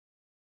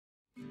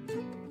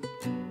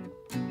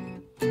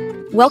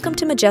Welcome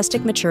to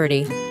Majestic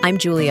Maturity. I'm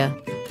Julia.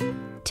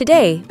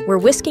 Today, we're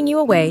whisking you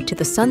away to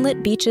the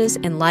sunlit beaches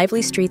and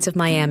lively streets of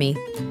Miami,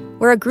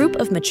 where a group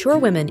of mature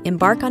women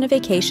embark on a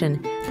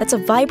vacation that's a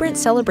vibrant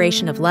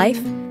celebration of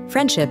life,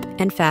 friendship,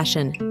 and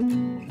fashion.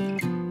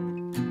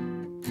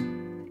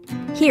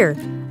 Here,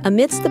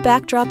 amidst the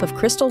backdrop of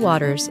crystal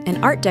waters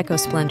and Art Deco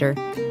splendor,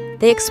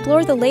 they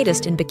explore the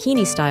latest in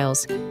bikini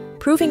styles,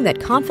 proving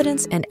that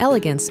confidence and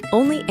elegance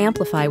only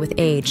amplify with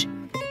age.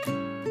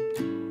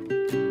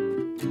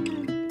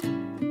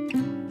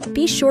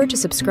 Be sure to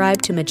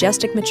subscribe to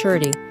Majestic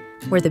Maturity,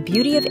 where the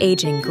beauty of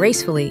aging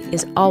gracefully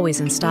is always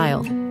in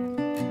style.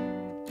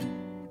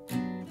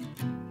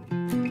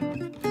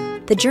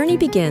 The journey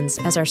begins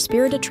as our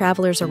spirited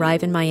travelers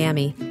arrive in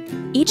Miami,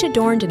 each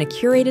adorned in a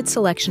curated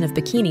selection of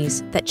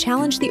bikinis that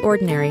challenge the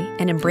ordinary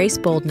and embrace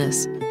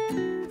boldness.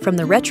 From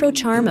the retro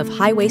charm of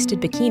high-waisted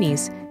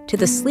bikinis to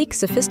the sleek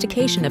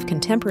sophistication of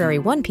contemporary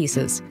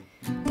one-pieces,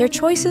 their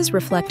choices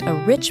reflect a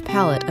rich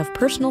palette of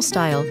personal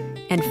style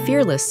and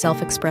fearless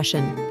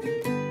self-expression.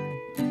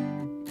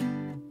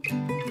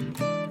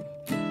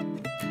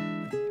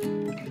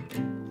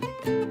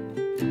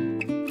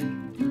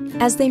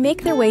 As they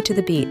make their way to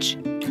the beach,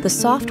 the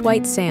soft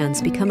white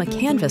sands become a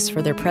canvas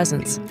for their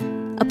presence,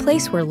 a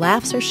place where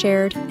laughs are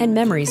shared and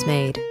memories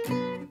made.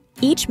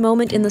 Each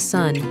moment in the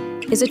sun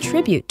is a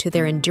tribute to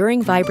their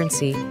enduring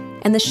vibrancy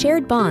and the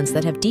shared bonds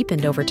that have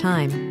deepened over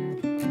time.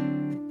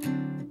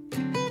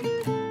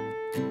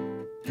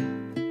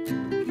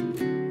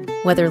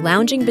 Whether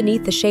lounging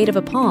beneath the shade of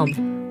a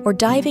palm or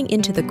diving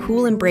into the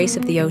cool embrace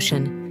of the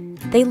ocean,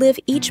 they live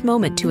each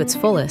moment to its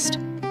fullest,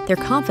 their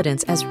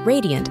confidence as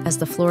radiant as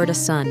the Florida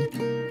sun.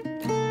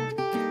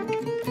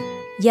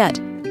 Yet,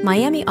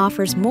 Miami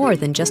offers more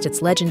than just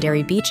its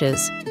legendary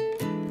beaches.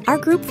 Our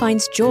group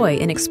finds joy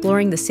in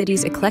exploring the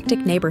city's eclectic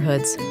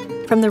neighborhoods,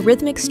 from the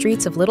rhythmic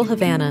streets of Little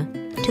Havana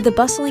to the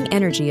bustling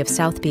energy of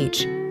South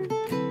Beach.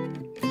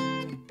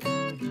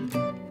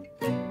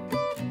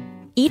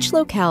 Each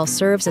locale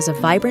serves as a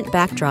vibrant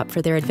backdrop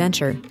for their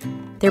adventure,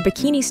 their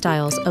bikini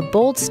styles a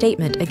bold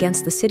statement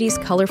against the city's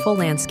colorful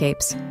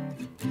landscapes.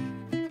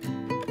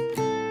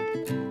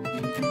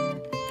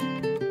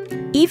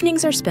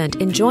 Evenings are spent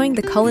enjoying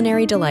the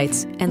culinary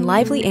delights and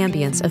lively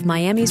ambience of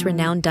Miami's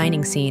renowned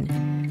dining scene.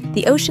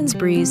 The ocean's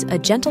breeze, a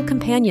gentle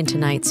companion to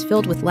nights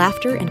filled with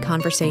laughter and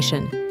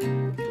conversation.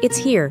 It's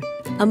here,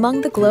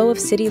 among the glow of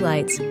city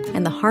lights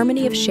and the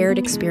harmony of shared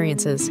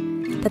experiences,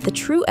 that the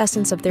true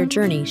essence of their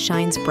journey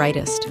shines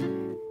brightest.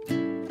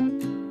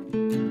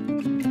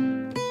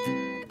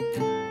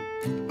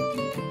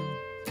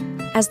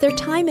 As their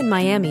time in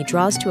Miami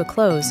draws to a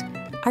close,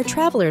 our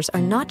travelers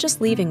are not just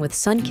leaving with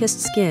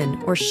sun-kissed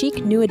skin or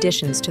chic new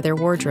additions to their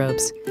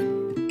wardrobes.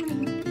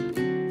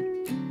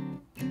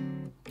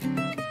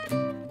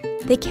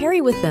 They carry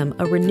with them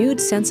a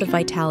renewed sense of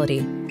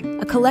vitality,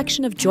 a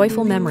collection of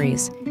joyful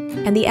memories,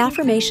 and the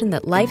affirmation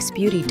that life's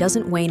beauty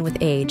doesn't wane with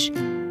age.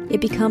 It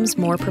becomes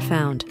more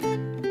profound.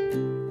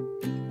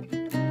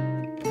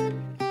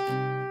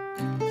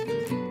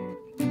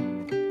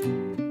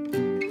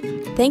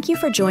 Thank you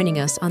for joining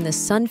us on this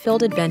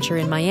sun-filled adventure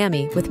in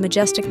Miami with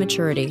Majestic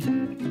Maturity.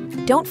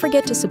 Don't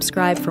forget to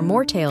subscribe for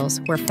more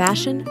tales where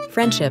fashion,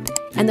 friendship,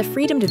 and the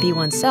freedom to be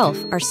oneself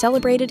are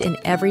celebrated in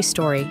every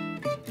story.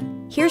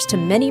 Here's to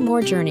many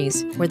more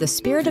journeys where the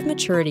spirit of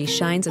maturity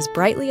shines as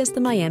brightly as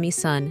the Miami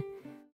sun.